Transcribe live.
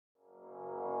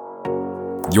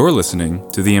You're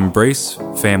listening to the Embrace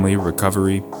Family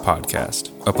Recovery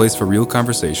Podcast, a place for real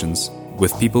conversations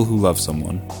with people who love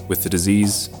someone with the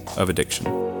disease of addiction.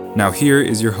 Now here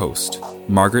is your host,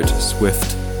 Margaret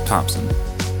Swift Thompson.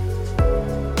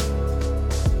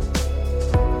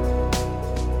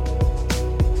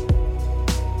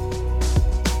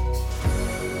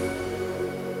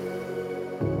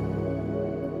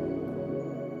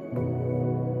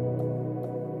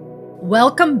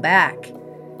 Welcome back.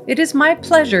 It is my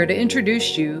pleasure to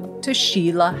introduce you to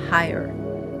Sheila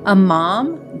Heyer, a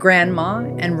mom, grandma,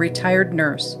 and retired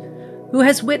nurse who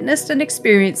has witnessed and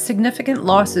experienced significant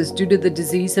losses due to the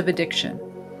disease of addiction.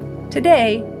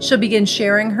 Today, she'll begin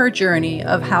sharing her journey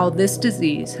of how this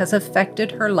disease has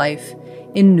affected her life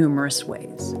in numerous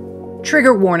ways.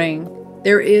 Trigger warning,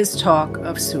 there is talk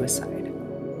of suicide.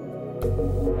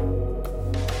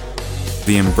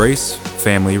 The Embrace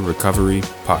Family Recovery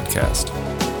Podcast.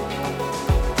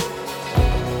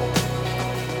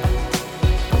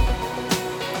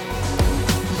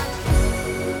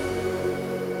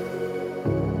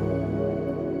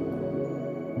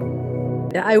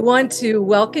 I want to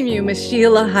welcome you, Ms.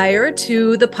 Sheila Heyer,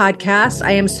 to the podcast.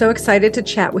 I am so excited to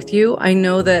chat with you. I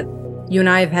know that you and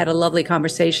I have had a lovely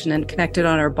conversation and connected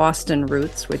on our Boston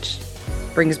roots, which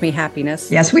brings me happiness.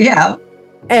 Yes, we have.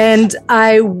 And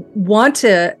I want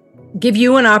to give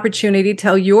you an opportunity to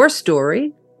tell your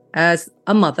story as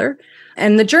a mother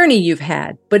and the journey you've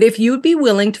had. But if you'd be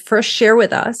willing to first share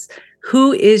with us,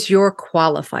 who is your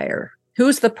qualifier?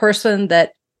 Who's the person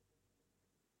that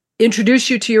introduced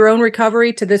you to your own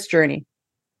recovery, to this journey?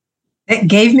 That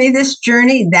gave me this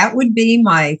journey, that would be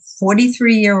my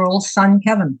 43-year-old son,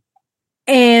 Kevin.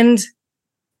 And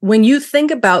when you think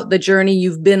about the journey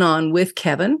you've been on with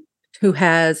Kevin, who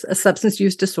has a substance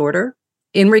use disorder,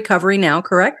 in recovery now,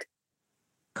 correct?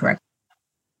 Correct.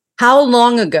 How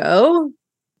long ago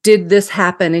did this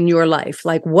happen in your life?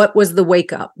 Like, what was the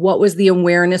wake up? What was the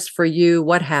awareness for you?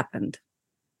 What happened?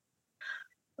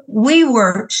 We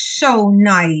were so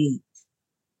naive.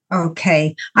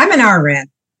 Okay. I'm an RN,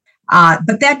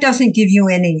 but that doesn't give you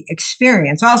any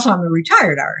experience. Also, I'm a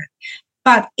retired RN.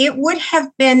 But it would have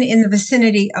been in the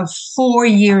vicinity of 4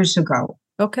 years ago.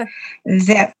 Okay.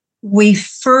 That we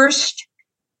first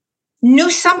knew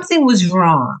something was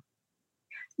wrong.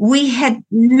 We had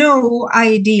no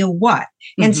idea what.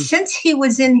 And since he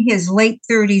was in his late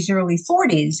 30s, early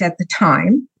 40s at the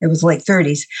time, it was late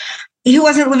 30s, he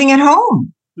wasn't living at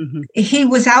home. He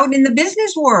was out in the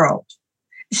business world.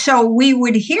 So we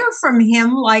would hear from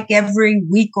him like every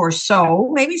week or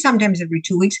so, maybe sometimes every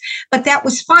 2 weeks, but that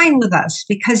was fine with us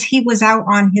because he was out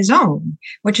on his own,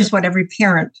 which is what every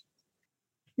parent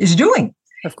is doing.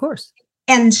 Of course.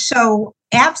 And so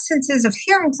absences of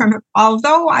hearing from him,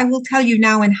 although I will tell you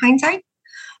now in hindsight,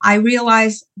 I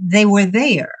realized they were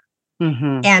there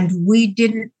and we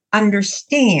didn't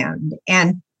understand.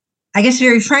 And I guess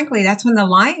very frankly, that's when the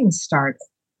lying started.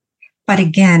 But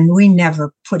again, we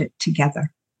never put it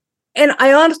together. And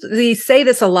I honestly say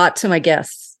this a lot to my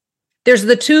guests. There's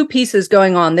the two pieces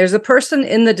going on. There's a person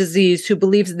in the disease who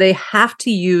believes they have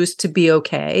to use to be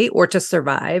okay or to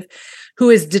survive, who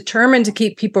is determined to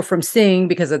keep people from seeing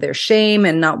because of their shame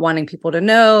and not wanting people to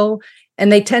know.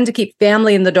 And they tend to keep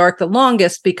family in the dark the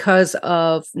longest because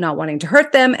of not wanting to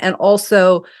hurt them and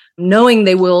also knowing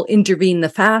they will intervene the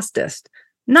fastest.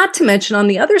 Not to mention, on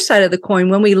the other side of the coin,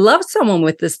 when we love someone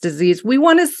with this disease, we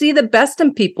want to see the best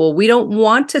in people. We don't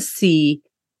want to see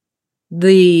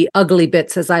the ugly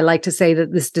bits, as I like to say,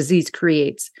 that this disease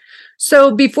creates.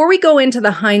 So before we go into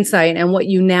the hindsight and what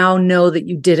you now know that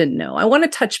you didn't know, I want to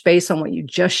touch base on what you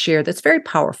just shared. That's very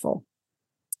powerful.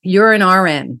 You're an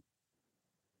RN,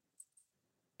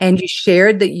 and you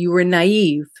shared that you were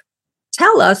naive.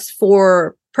 Tell us,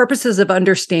 for purposes of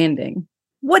understanding,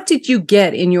 what did you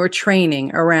get in your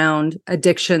training around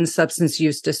addiction, substance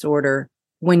use disorder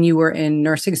when you were in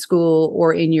nursing school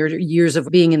or in your years of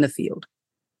being in the field?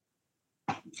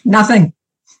 Nothing.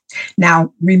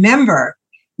 Now, remember,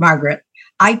 Margaret,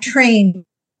 I trained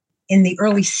in the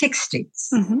early 60s.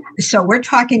 So we're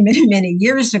talking many, many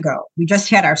years ago. We just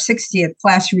had our 60th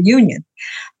class reunion.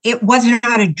 It was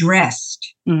not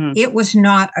addressed. It was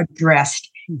not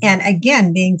addressed. And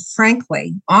again, being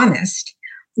frankly honest,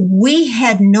 we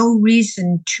had no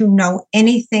reason to know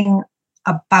anything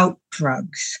about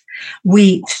drugs.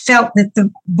 We felt that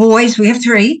the boys, we have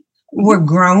three, were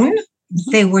grown.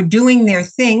 They were doing their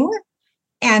thing.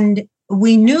 And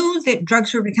we knew that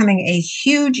drugs were becoming a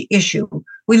huge issue.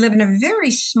 We live in a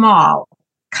very small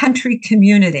country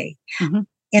community.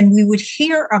 And we would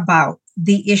hear about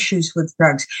the issues with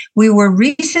drugs. We were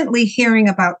recently hearing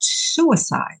about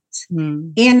suicides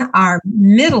in our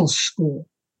middle school.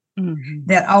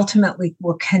 that ultimately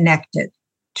were connected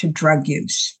to drug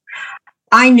use.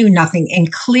 I knew nothing.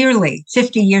 And clearly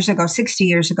 50 years ago, 60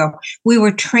 years ago, we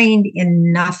were trained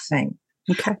in nothing.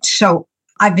 Okay. So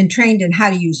I've been trained in how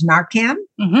to use Narcan.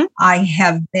 I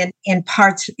have been in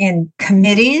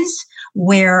committees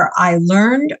where I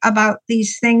learned about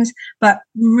these things. But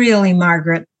really,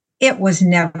 Margaret, it was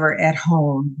never at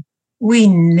home. We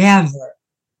never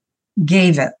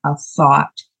gave it a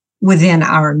thought within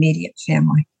our immediate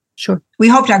family. Sure. We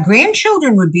hoped our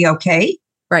grandchildren would be okay.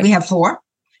 Right. We have 4,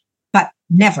 but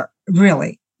never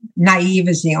really. Naive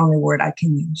is the only word I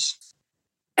can use.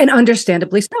 And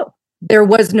understandably so. There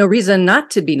was no reason not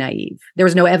to be naive. There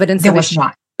was no evidence. There was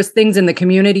not. There was things in the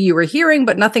community you were hearing,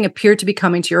 but nothing appeared to be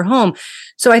coming to your home.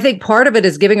 So I think part of it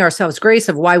is giving ourselves grace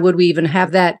of why would we even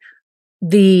have that?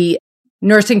 The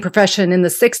nursing profession in the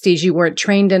 60s, you weren't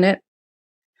trained in it.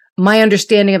 My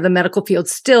understanding of the medical field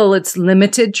still, it's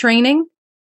limited training.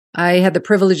 I had the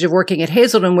privilege of working at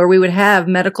Hazelden where we would have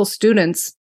medical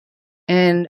students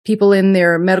and people in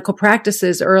their medical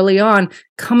practices early on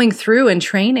coming through and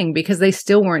training because they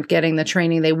still weren't getting the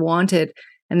training they wanted.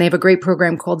 And they have a great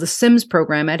program called the SIMS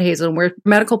program at Hazelden where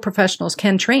medical professionals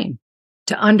can train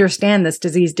to understand this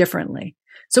disease differently.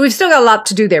 So we've still got a lot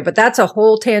to do there, but that's a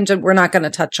whole tangent we're not going to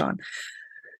touch on.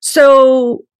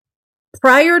 So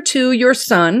prior to your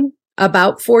son,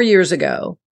 about 4 years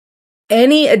ago,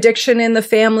 any addiction in the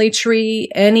family tree,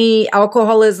 any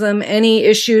alcoholism, any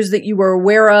issues that you were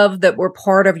aware of that were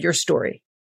part of your story?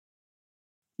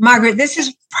 Margaret, this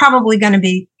is probably going to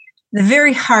be the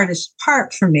very hardest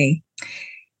part for me.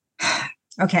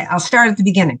 Okay, I'll start at the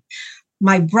beginning.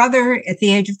 My brother, at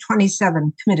the age of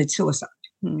 27, committed suicide.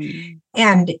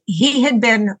 And he had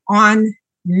been on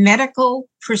medical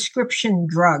prescription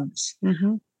drugs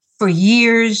for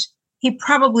years. He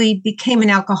probably became an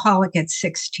alcoholic at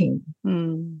 16.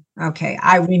 Okay,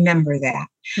 I remember that.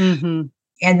 And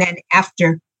then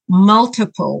after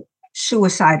multiple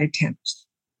suicide attempts,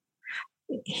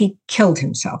 he killed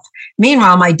himself.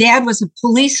 Meanwhile, my dad was a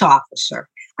police officer.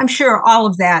 I'm sure all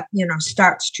of that,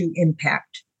 starts to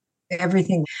impact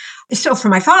everything. So for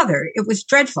my father, it was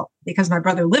dreadful because my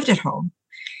brother lived at home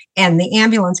and the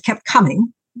ambulance kept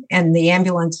coming. And the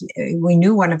ambulance, we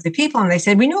knew one of the people, and they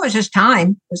said, we knew it was just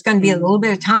time. It was going to be a little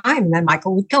bit of time, and then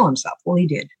Michael would kill himself. Well, he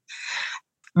did.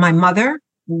 My mother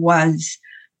was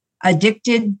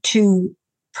addicted to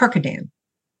Percodan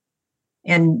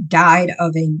and died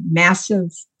of a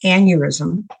massive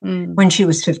aneurysm when she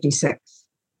was 56.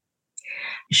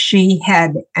 She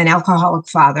had an alcoholic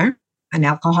father, an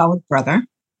alcoholic brother.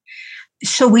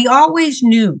 So we always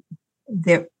knew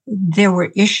that there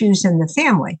were issues in the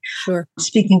family. Sure.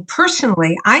 Speaking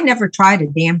personally, I never tried a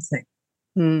damn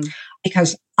thing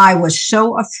because I was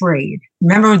so afraid.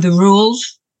 Remember the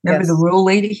rules? Remember the rule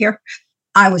lady here?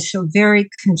 I was so very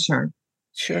concerned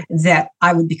that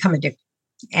I would become addicted.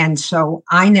 And so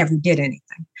I never did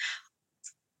anything.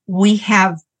 We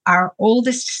have our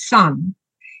oldest son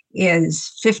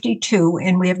is 52,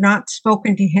 and we have not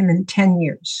spoken to him in 10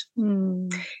 years.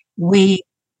 We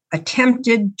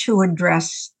attempted to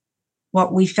address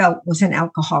what we felt was an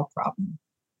alcohol problem.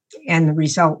 And the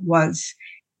result was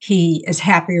he is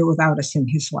happier without us in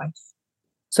his life.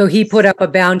 So he put up a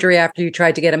boundary after you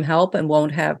tried to get him help and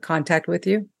won't have contact with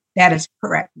you? That is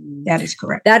correct. That is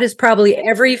correct. That is probably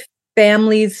every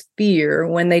family's fear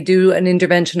when they do an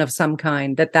intervention of some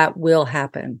kind, that will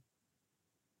happen.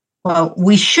 Well,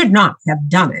 we should not have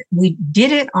done it. We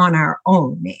did it on our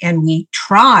own, and we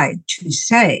tried to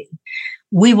say,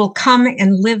 we will come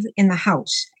and live in the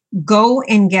house. Go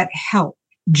and get help.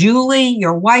 Julie,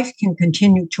 your wife, can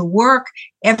continue to work.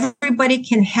 Everybody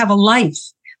can have a life,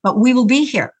 but we will be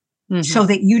here so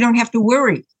that you don't have to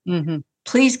worry.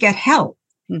 Please get help.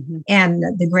 And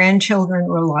the grandchildren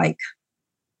were like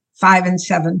 5 and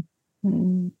 7.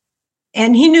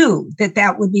 And he knew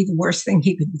that would be the worst thing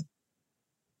he could do.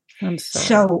 I'm sorry.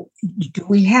 So do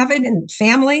we have it in the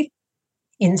family?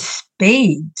 In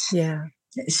spades. Yeah.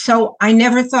 So I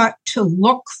never thought to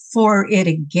look for it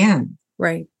again.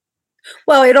 Right.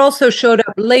 Well, it also showed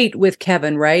up late with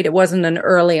Kevin, right? It wasn't an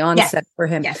early onset for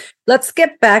him. Yes. Let's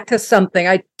get back to something.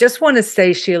 I just want to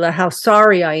say, Sheila, how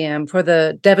sorry I am for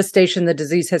the devastation the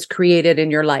disease has created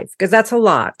in your life, because that's a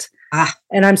lot.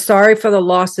 And I'm sorry for the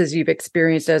losses you've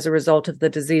experienced as a result of the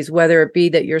disease, whether it be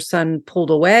that your son pulled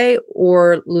away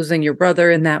or losing your brother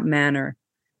in that manner.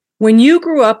 When you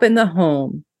grew up in the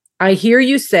home, I hear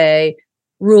you say,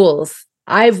 rules.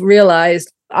 I've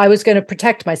realized I was going to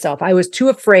protect myself. I was too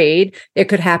afraid it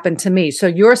could happen to me. So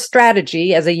your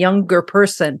strategy as a younger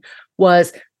person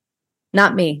was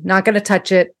not me, not going to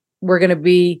touch it. We're going to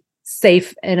be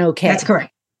safe and okay. That's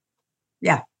correct.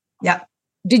 Yeah. Yeah.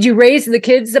 Did you raise the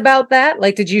kids about that?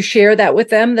 Like, did you share that with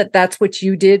them, that that's what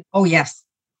you did? Oh, yes.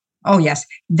 Oh, yes.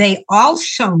 They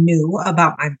also knew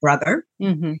about my brother.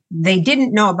 Mm-hmm. They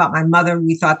didn't know about my mother.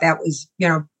 We thought that was,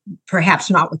 perhaps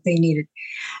not what they needed.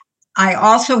 I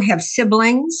also have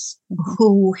siblings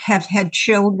who have had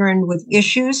children with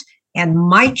issues, and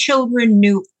my children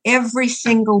knew every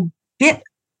single bit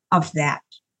of that.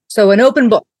 So an open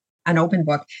book. An open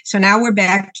book. So now we're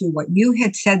back to what you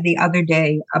had said the other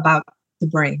day about the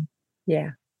brain.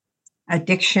 Yeah.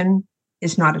 Addiction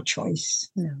is not a choice.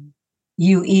 No.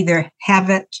 You either have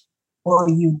it or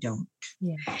you don't.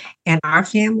 Yeah. And our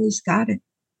family's got it.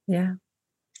 Yeah.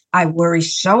 I worry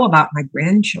so about my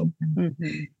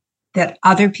grandchildren that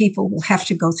other people will have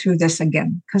to go through this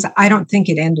again, because I don't think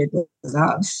it ended with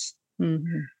us,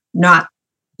 not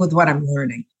with what I'm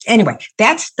learning. Anyway,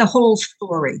 that's the whole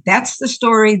story. That's the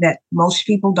story that most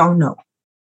people don't know.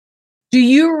 Do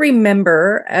you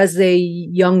remember as a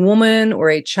young woman or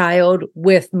a child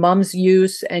with mom's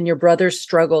use and your brother's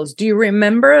struggles, do you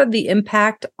remember the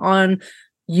impact on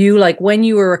you, like when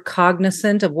you were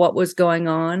cognizant of what was going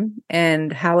on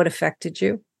and how it affected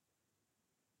you?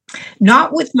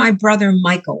 Not with my brother,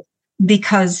 Michael,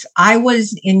 because I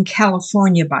was in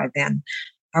California by then.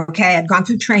 Okay, I'd gone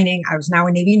through training. I was now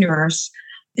a Navy nurse.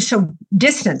 So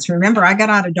distance, remember, I got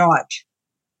out of Dodge.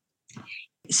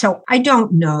 So I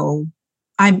don't know.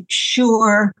 I'm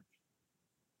sure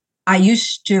I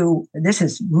used to, this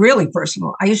is really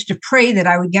personal, I used to pray that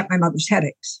I would get my mother's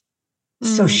headaches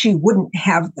so she wouldn't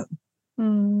have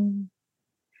them.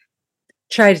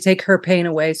 Try to take her pain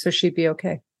away so she'd be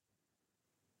okay.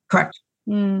 Correct.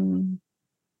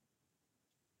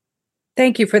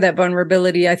 Thank you for that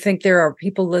vulnerability. I think there are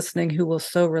people listening who will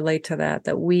so relate to that,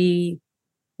 that we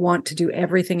want to do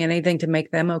everything and anything to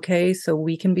make them okay so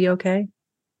we can be okay.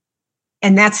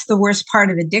 And that's the worst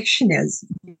part of addiction is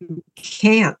you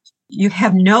can't. You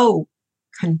have no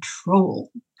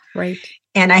control. Right.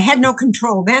 And I had no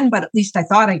control then, but at least I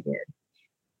thought I did.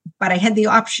 But I had the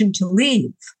option to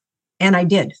leave. And I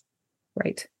did.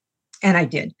 Right. And I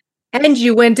did. And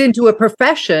you went into a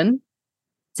profession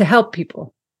to help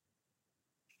people.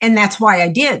 And that's why I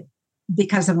did,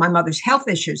 because of my mother's health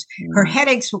issues. Her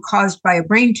headaches were caused by a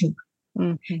brain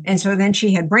tumor. And so then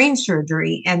she had brain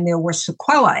surgery, and there were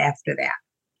sequelae after that.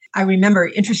 I remember,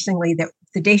 interestingly, that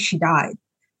the day she died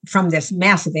from this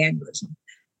massive aneurysm,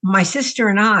 my sister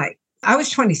and I was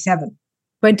 27.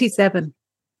 27.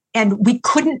 And we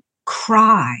couldn't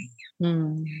cry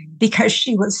because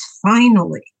she was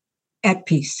finally at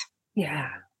peace. Yeah.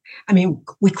 I mean,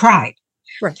 we cried.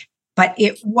 Right. But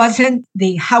it wasn't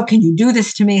the, how can you do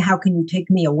this to me? How can you take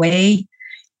me away?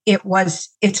 It was,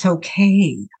 it's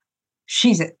okay.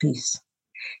 She's at peace.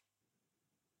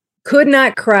 Could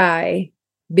not cry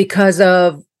because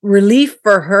of relief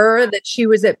for her that she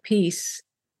was at peace.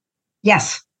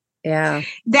 Yes. Yeah.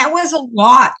 That was a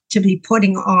lot to be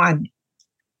putting on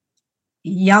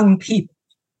young people.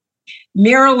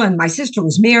 Marilyn, my sister,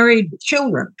 was married with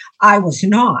children. I was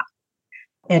not,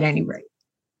 at any rate.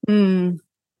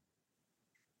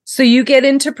 So you get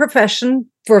into profession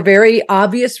for very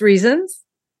obvious reasons,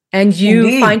 and you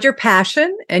Indeed. find your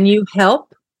passion and you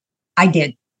help. I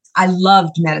did. I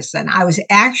loved medicine. I was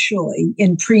actually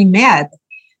in pre-med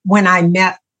when I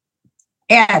met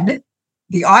Ed,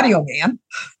 the audio man,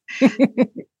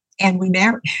 and we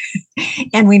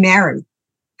married.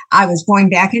 I was going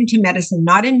back into medicine,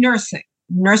 not in nursing.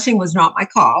 Nursing was not my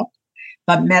call,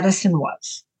 but medicine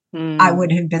was. I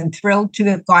would have been thrilled to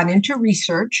have gone into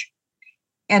research,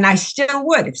 and I still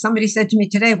would. If somebody said to me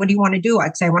today, what do you want to do?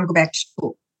 I'd say, I want to go back to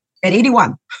school. At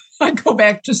 81, I'd go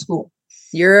back to school.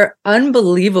 You're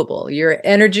unbelievable. Your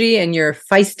energy and your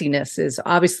feistiness is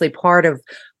obviously part of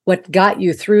what got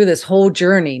you through this whole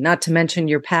journey, not to mention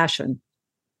your passion.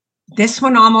 This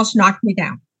one almost knocked me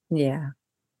down. Yeah.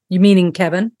 You meaning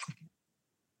Kevin?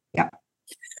 Yeah.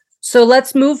 So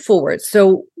let's move forward.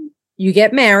 So you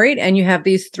get married and you have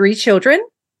these 3 children.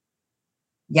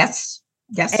 Yes.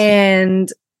 Yes. And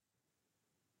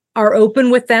are open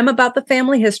with them about the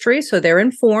family history, so they're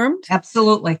informed.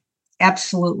 Absolutely.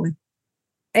 Absolutely.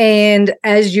 And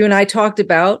as you and I talked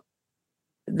about,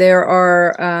 there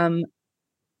are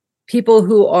people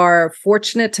who are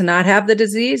fortunate to not have the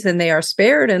disease and they are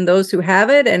spared, and those who have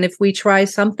it. And if we try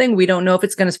something, we don't know if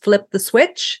it's going to flip the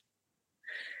switch.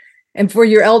 And for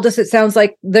your eldest, it sounds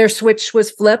like their switch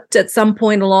was flipped at some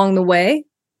point along the way.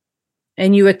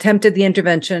 And you attempted the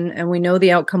intervention, and we know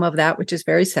the outcome of that, which is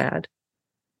very sad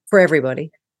for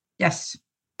everybody. Yes.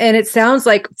 And it sounds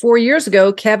like 4 years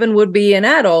ago, Kevin would be an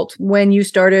adult when you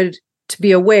started to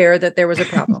be aware that there was a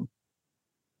problem.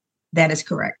 That is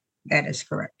correct. That is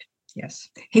correct. Yes.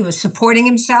 He was supporting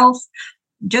himself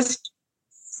just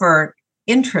for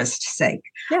interest's sake.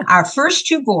 Yeah. Our first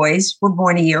two boys were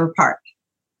born a year apart.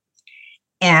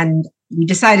 And we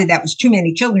decided that was too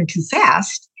many children too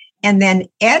fast. And then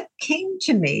Ed came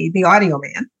to me, the audio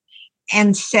man,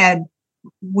 and said,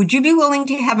 would you be willing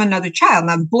to have another child?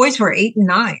 Now, the boys were 8 and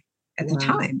 9 at the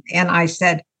time. And I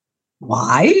said,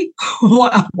 why?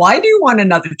 Why do you want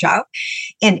another child?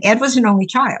 And Ed was an only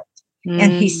child.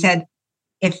 And he said,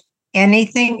 if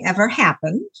anything ever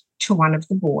happened to one of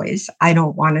the boys, I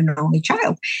don't want an only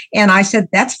child. And I said,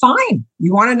 that's fine.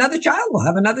 You want another child? We'll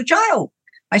have another child.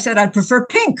 I said, I'd prefer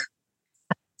pink.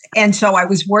 And so I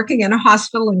was working in a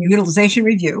hospital in utilization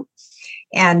review.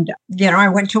 And, I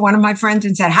went to one of my friends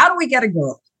and said, how do we get a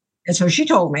girl? And so she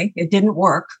told me it didn't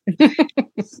work.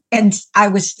 And I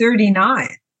was 39.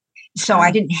 So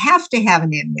I didn't have to have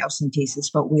an amniocentesis,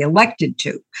 but we elected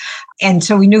to. And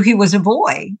so we knew he was a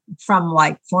boy from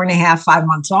like 4.5, 5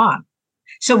 months on.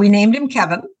 So we named him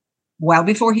Kevin well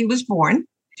before he was born.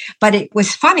 But it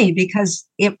was funny because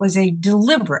it was a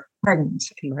deliberate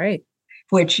pregnancy. Right.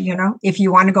 Which, if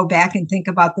you want to go back and think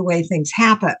about the way things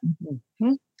happen.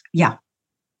 Mm-hmm. Yeah.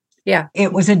 Yeah.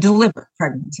 It was a deliberate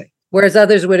pregnancy. Whereas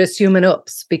others would assume an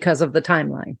oops because of the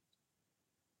timeline.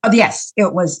 Oh, yes,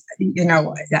 it was,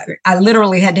 I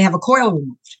literally had to have a coil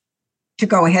removed to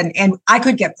go ahead. And I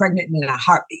could get pregnant in a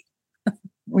heartbeat.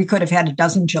 We could have had a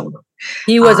dozen children.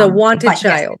 He was a wanted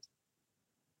child. Yes.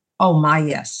 Oh, my,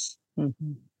 yes.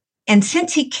 Mm-hmm. And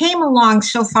since he came along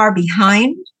so far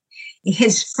behind,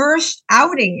 his first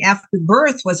outing after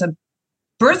birth was a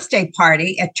birthday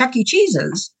party at Chuck E.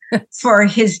 Cheese's for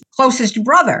his closest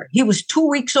brother. He was 2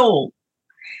 weeks old.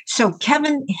 So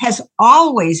Kevin has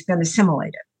always been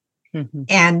assimilated. Mm-hmm.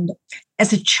 And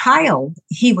as a child,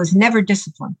 he was never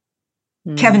disciplined.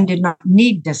 Kevin did not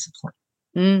need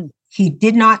discipline. He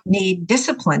did not need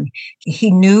discipline.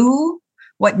 He knew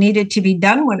what needed to be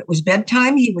done. When it was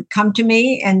bedtime, he would come to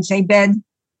me and say, bed.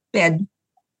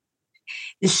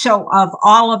 So of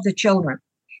all of the children,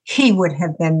 he would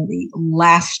have been the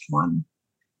last one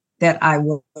that I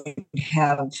would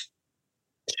have.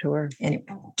 Sure. Anyway,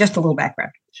 just a little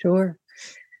background. Sure.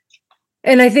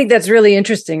 And I think that's really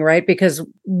interesting, right? Because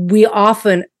we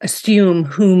often assume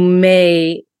who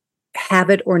may have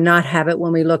it or not have it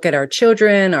when we look at our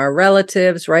children, our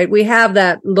relatives, right? We have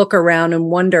that look around and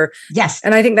wonder. Yes.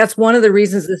 And I think that's one of the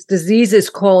reasons this disease is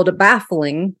called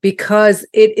baffling, because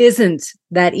it isn't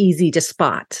that easy to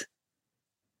spot.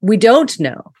 We don't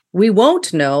know. We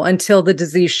won't know until the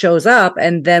disease shows up.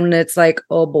 And then it's like,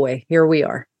 oh boy, here we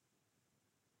are.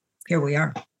 Here we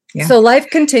are. Yeah. So life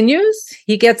continues.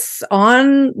 He gets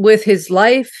on with his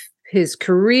life, his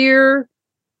career,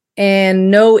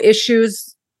 and no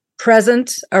issues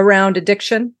present around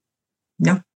addiction.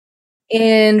 No.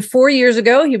 And 4 years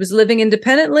ago, he was living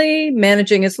independently,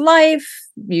 managing his life.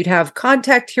 You'd have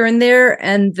contact here and there,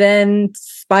 and then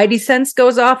spidey sense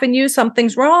goes off in you,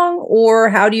 something's wrong? Or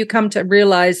how do you come to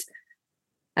realize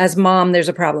as mom, there's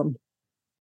a problem?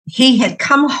 He had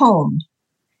come home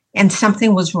and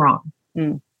something was wrong.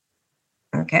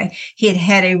 Okay. He had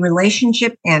had a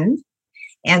relationship end.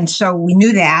 And so we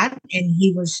knew that, and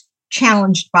he was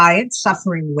challenged by it,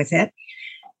 suffering with it.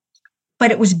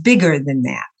 But it was bigger than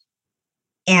that.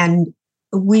 And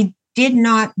we did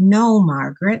not know,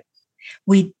 Margaret.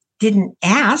 We didn't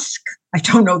ask. I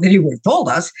don't know that he would have told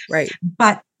us. Right.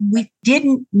 But we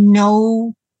didn't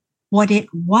know what it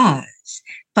was.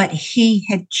 But he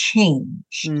had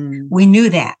changed. We knew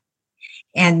that.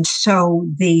 And so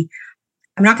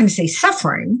I'm not going to say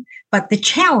suffering, but the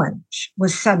challenge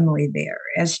was suddenly there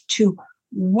as to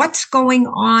what's going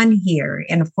on here.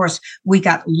 And of course, we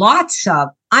got lots of,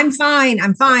 I'm fine,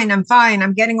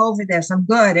 I'm getting over this, I'm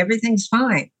good, everything's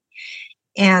fine.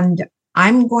 And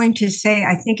I'm going to say,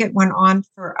 I think it went on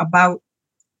for about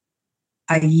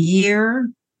a year.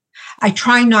 I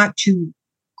try not to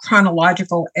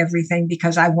chronological everything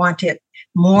because I want it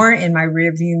more in my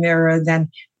rearview mirror than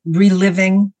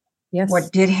reliving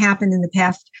what did happen in the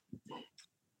past.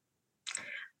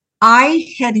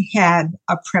 I had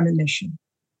a premonition.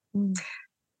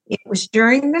 It was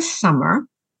during the summer,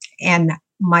 and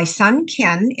my son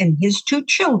Ken and his 2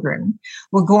 children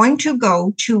were going to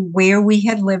go to where we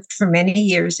had lived for many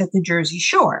years at the Jersey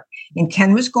Shore. And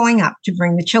Ken was going up to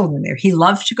bring the children there. He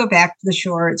loved to go back to the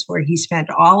shore. It's where he spent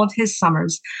all of his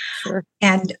summers. Sure.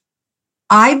 And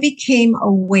I became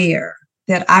aware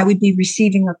that I would be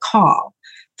receiving a call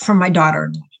from my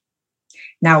daughter-in-law.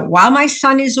 Now, while my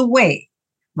son is away,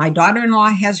 my daughter-in-law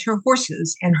has her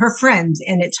horses and her friends,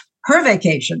 and it's her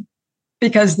vacation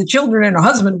because the children and her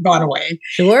husband have gone away.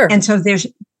 Sure. And so there's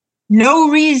no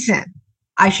reason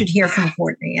I should hear from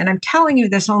Courtney. And I'm telling you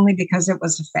this only because it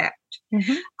was a fact.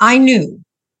 Mm-hmm. I knew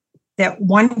that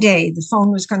one day the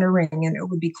phone was going to ring and it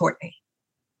would be Courtney.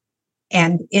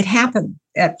 And it happened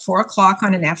at 4:00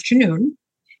 on an afternoon.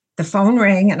 The phone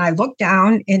rang and I looked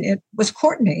down and it was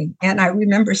Courtney. And I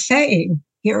remember saying,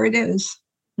 here it is.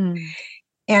 Mm.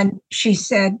 And she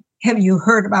said, have you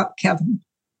heard about Kevin?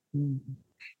 Mm.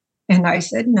 And I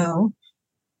said, no.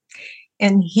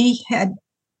 And he had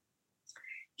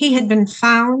been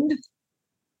found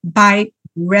by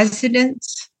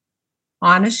residents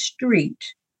on a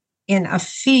street in a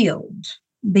field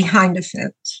behind a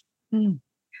fence,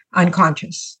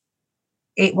 unconscious.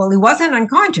 He wasn't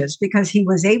unconscious because he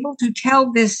was able to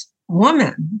tell this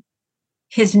woman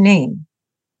his name.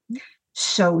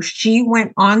 So she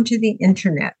went onto the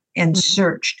internet and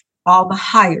searched all the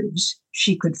hires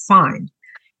she could find.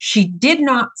 She did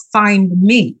not find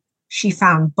me. She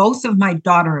found both of my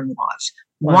daughter-in-laws,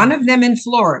 one of them in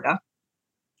Florida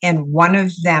and one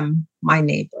of them my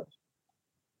neighbor.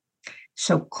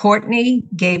 So Courtney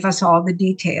gave us all the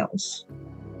details,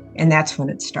 and that's when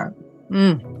it started.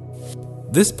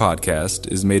 This podcast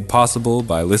is made possible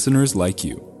by listeners like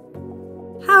you.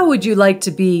 How would you like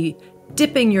to be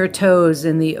dipping your toes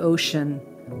in the ocean,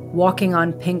 walking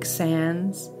on pink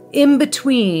sands, in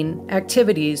between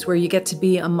activities where you get to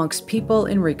be amongst people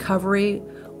in recovery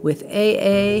with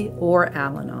AA or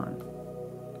Al-Anon?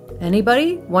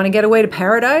 Anybody want to get away to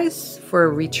paradise for a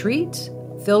retreat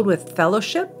filled with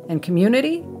fellowship and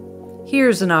community?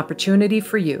 Here's an opportunity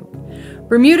for you.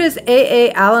 Bermuda's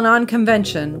AA Al-Anon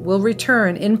Convention will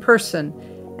return in person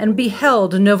and be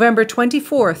held November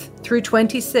 24th through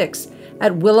 26th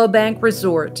at Willowbank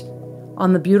Resort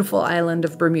on the beautiful island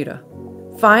of Bermuda.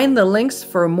 Find the links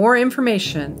for more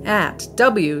information at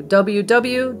www.aa.bm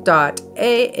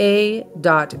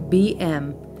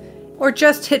or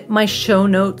just hit my show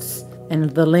notes and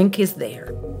the link is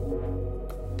there.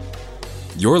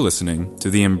 You're listening to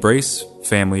the Embrace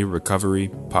Family Recovery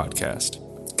Podcast.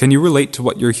 Can you relate to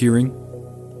what you're hearing?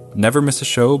 Never miss a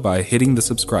show by hitting the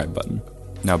subscribe button.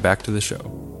 Now back to the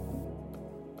show.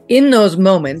 In those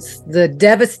moments, the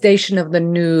devastation of the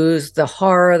news, the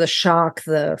horror, the shock,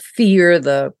 the fear,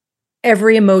 the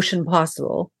every emotion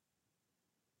possible,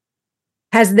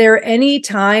 has there any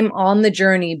time on the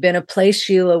journey been a place,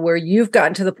 Sheila, where you've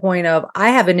gotten to the point of, I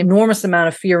have an enormous amount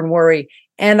of fear and worry,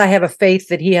 and I have a faith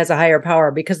that he has a higher power?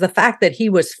 Because the fact that he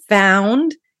was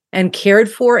found and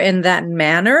cared for in that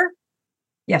manner.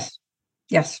 Yes.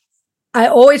 Yes. I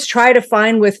always try to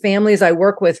find with families I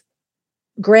work with,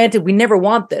 granted, we never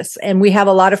want this and we have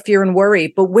a lot of fear and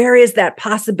worry, but where is that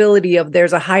possibility of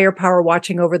there's a higher power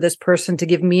watching over this person to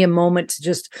give me a moment to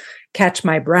just catch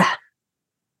my breath?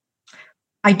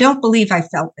 I don't believe I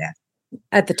felt that.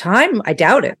 At the time, I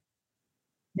doubt it.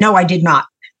 No, I did not.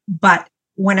 But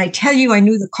when I tell you I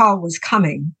knew the call was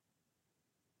coming,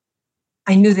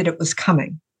 I knew that it was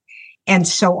coming. And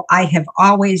so I have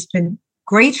always been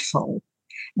grateful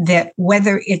that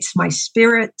whether it's my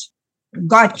spirit,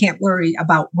 God can't worry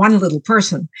about one little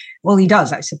person. Well, he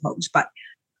does, I suppose. But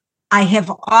I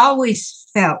have always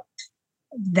felt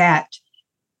that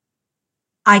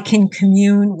I can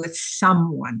commune with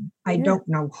someone. I don't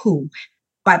know who,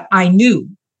 but I knew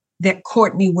that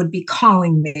Courtney would be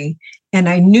calling me and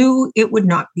I knew it would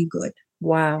not be good.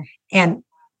 Wow. And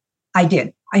I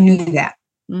did. I knew that.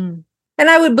 And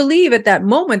I would believe at that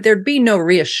moment, there'd be no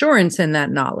reassurance in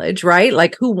that knowledge, right?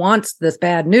 Like, who wants this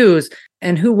bad news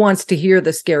and who wants to hear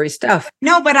the scary stuff?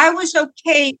 No, but I was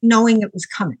okay knowing it was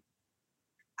coming.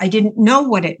 I didn't know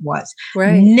what it was.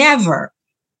 Right. Never,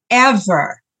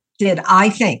 ever did I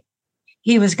think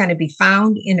he was going to be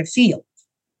found in a field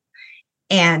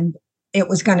and it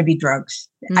was going to be drugs.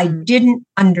 I didn't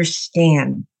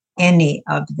understand any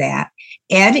of that.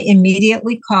 Ed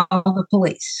immediately called the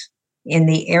police in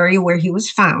the area where he was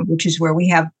found, which is where we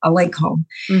have a lake home.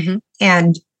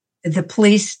 And the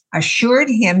police assured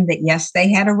him that, yes, they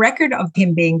had a record of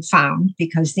him being found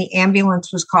because the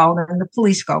ambulance was called and the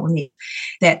police go. And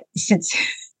that since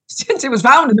it was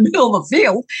found in the middle of the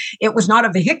field, it was not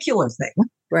a vehicular thing.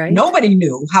 Right. Nobody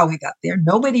knew how he got there.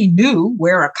 Nobody knew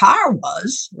where a car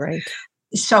was. Right.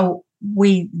 So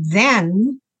we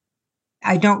then,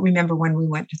 I don't remember when we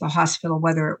went to the hospital,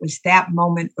 whether it was that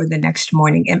moment or the next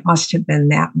morning. It must have been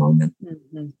that moment.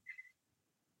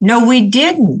 No, we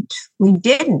didn't. We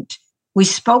didn't. We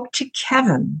spoke to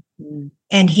Kevin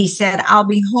and he said, I'll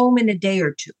be home in a day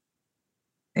or two.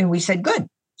 And we said, good.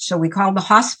 So we called the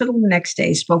hospital the next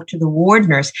day, spoke to the ward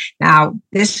nurse. Now,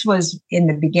 this was in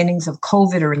the beginnings of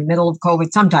COVID or in the middle of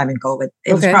COVID, sometime in COVID.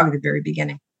 It was probably the very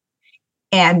beginning.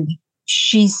 And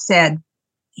she said,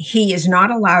 he is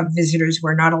not allowed visitors.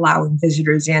 We're not allowing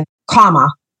visitors in, comma.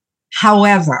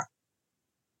 However,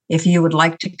 if you would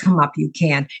like to come up, you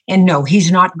can. And no,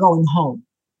 he's not going home.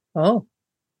 Oh.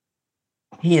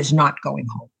 He is not going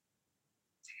home.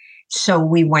 So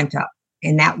we went up.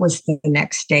 And that was the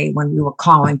next day when we were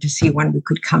calling to see when we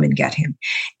could come and get him.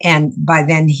 And by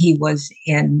then he was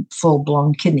in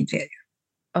full-blown kidney failure.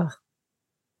 Oh.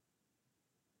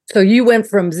 So you went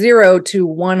from 0 to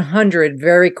 100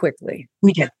 very quickly.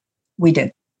 We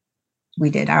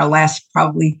did. Our last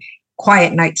probably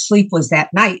quiet night's sleep was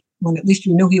that night when at least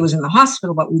we knew he was in the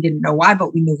hospital, but we didn't know why,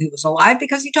 but we knew he was alive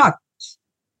because he talked to us.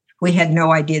 We had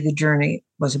no idea the journey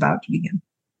was about to begin.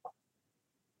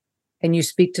 And you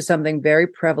speak to something very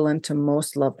prevalent to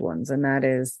most loved ones, and that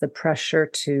is the pressure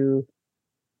to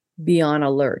be on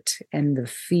alert and the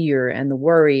fear and the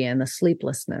worry and the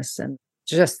sleeplessness and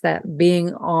just that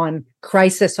being on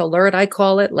crisis alert, I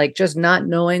call it, like just not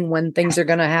knowing when things are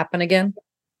going to happen again.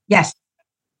 Yes.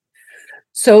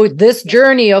 So this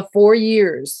journey of 4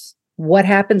 years, what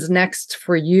happens next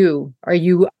for you? Are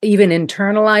you even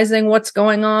internalizing what's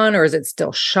going on, or is it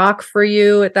still shock for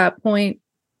you at that point?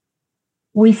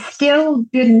 We still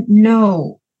didn't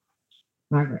know,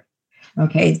 Margaret.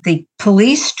 Okay. The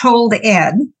police told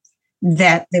Ed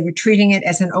that they were treating it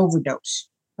as an overdose.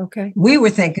 Okay. We were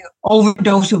thinking,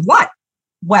 overdose of what?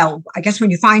 Well, I guess when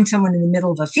you find someone in the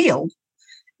middle of a field,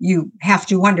 you have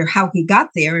to wonder how he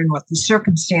got there and what the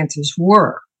circumstances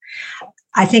were.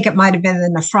 I think it might have been the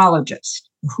nephrologist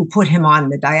who put him on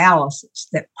the dialysis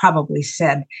that probably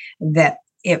said that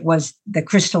it was the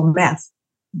crystal meth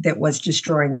that was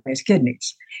destroying his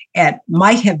kidneys. It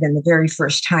might have been the very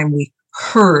first time we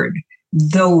heard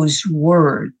those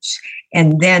words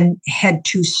and then had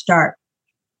to start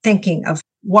thinking of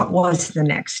what was the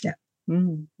next step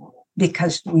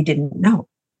because we didn't know.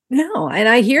 No, and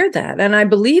I hear that and I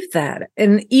believe that.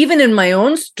 And even in my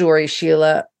own story,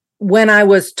 Sheila, when I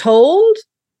was told,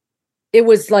 it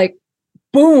was like,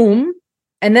 boom.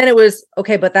 And then it was,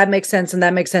 okay, but that makes sense and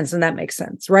that makes sense and that makes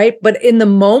sense, right? But in the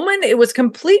moment, it was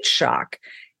complete shock.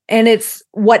 And it's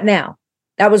what now?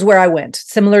 That was where I went.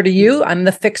 Similar to you, I'm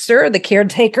the fixer, the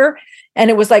caretaker.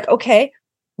 And it was like, okay,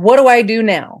 what do I do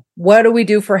now? What do we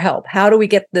do for help? How do we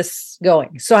get this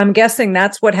going? So I'm guessing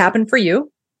that's what happened for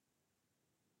you.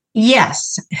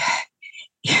 Yes.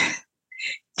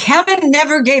 Kevin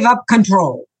never gave up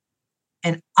control.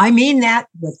 And I mean that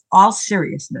with all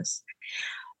seriousness.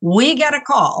 We get a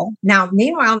call. Now,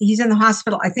 meanwhile, he's in the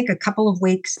hospital, I think a couple of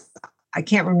weeks. I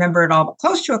can't remember it all, but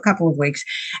close to a couple of weeks.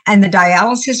 And the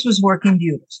dialysis was working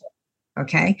beautifully.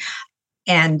 Okay.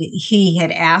 And he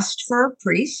had asked for a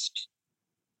priest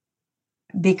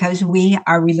because we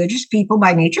are religious people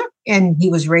by nature, and he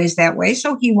was raised that way.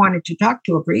 So he wanted to talk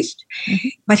to a priest,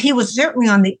 but he was certainly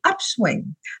on the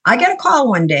upswing. I get a call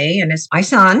one day, and it's my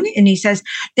son, and he says,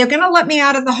 they're going to let me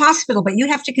out of the hospital, but you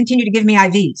have to continue to give me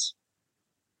IVs.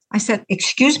 I said,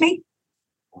 excuse me?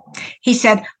 He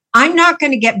said, I'm not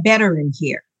going to get better in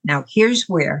here. Now, here's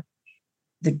where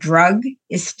the drug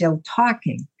is still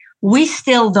talking. We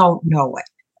still don't know it.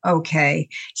 Okay.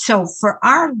 So for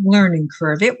our learning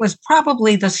curve, it was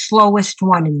probably the slowest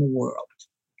one in the world.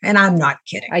 And I'm not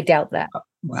kidding. I doubt that.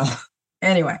 Well,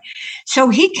 anyway, so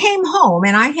he came home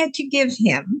and I had to give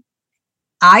him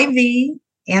IV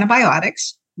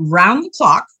antibiotics round the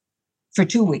clock for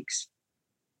 2 weeks.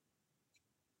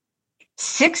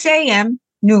 6 a.m.,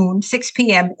 noon, 6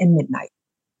 p.m., and midnight.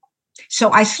 So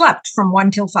I slept from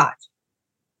 1 till 5.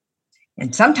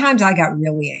 And sometimes I got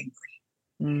really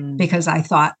angry because I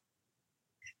thought,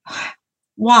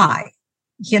 why?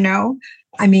 You know,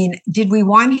 I mean, did we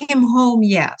want him home?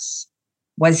 Yes.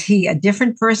 Was he a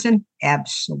different person?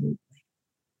 Absolutely.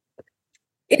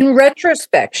 In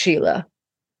retrospect, Sheila,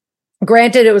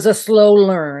 granted, it was a slow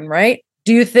learn, right?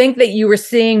 Do you think that you were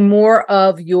seeing more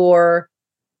of your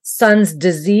son's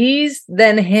disease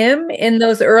than him in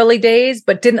those early days,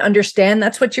 but didn't understand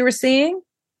that's what you were seeing?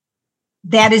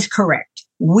 That is correct.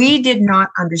 We did not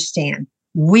understand.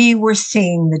 We were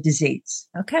seeing the disease.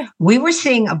 Okay. We were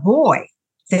seeing a boy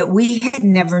that we had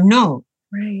never known.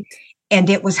 Right. And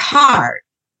it was hard.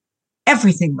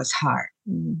 Everything was hard.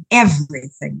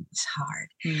 Everything was hard.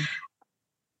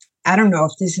 I don't know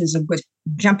if this is a good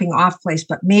jumping off place,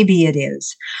 but maybe it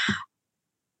is.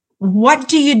 What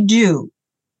do you do?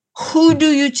 Who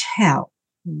do you tell?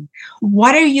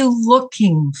 What are you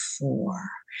looking for?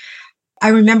 I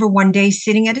remember one day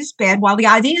sitting at his bed while the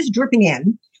IV is dripping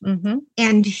in,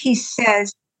 and he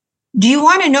says, do you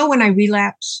want to know when I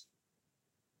relapse?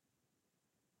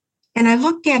 And I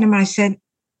looked at him and I said,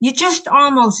 you just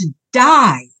almost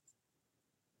died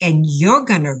and you're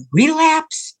going to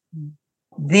relapse?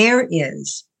 there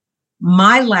is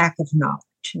my lack of knowledge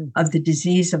of the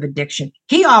disease of addiction.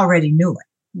 He already knew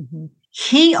it. Mm-hmm.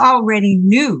 He already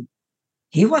knew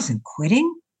he wasn't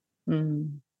quitting.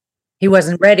 Mm. He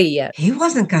wasn't ready yet. He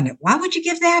wasn't going to. Why would you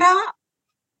give that up?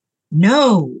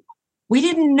 No, we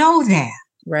didn't know that.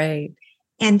 Right.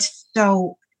 And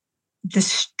so the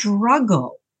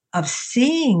struggle of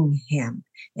seeing him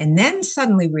and then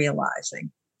suddenly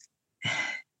realizing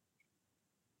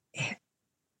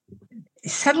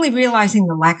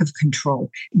the lack of control,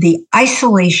 the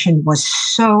isolation was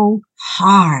so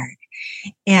hard.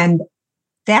 And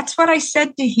that's what I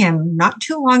said to him not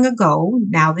too long ago,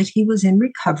 now that he was in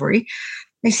recovery.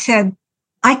 I said,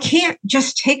 I can't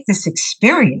just take this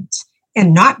experience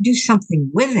and not do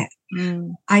something with it.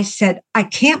 Mm. I said, I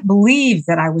can't believe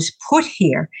that I was put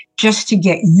here just to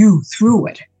get you through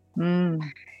it. Mm.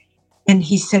 And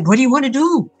he said, what do you want to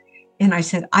do? And I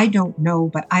said, I don't know,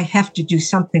 but I have to do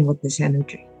something with this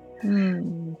energy.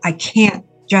 Mm. I can't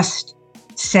just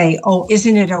say, oh,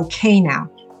 isn't it okay now?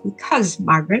 Because,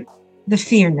 Margaret, the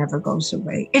fear never goes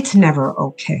away. It's never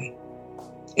okay.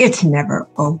 It's never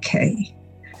okay.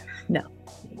 No.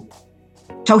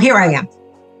 So here I am.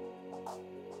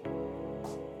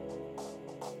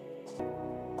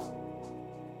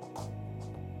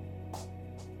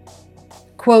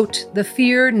 Quote, the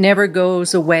fear never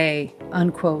goes away,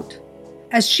 unquote.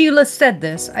 As Sheila said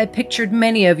this, I pictured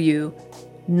many of you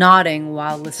nodding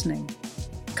while listening.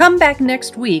 Come back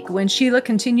next week when Sheila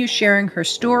continues sharing her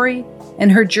story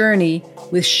and her journey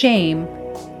with shame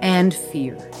and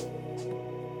fear.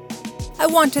 I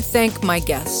want to thank my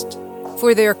guest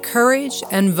for their courage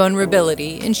and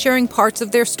vulnerability in sharing parts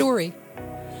of their story.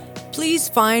 Please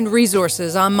find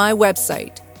resources on my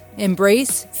website,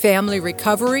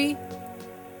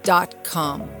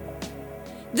 embracefamilyrecovery.com.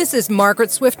 This is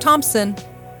Margaret Swift Thompson.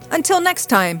 Until next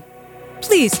time,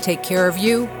 please take care of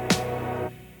you.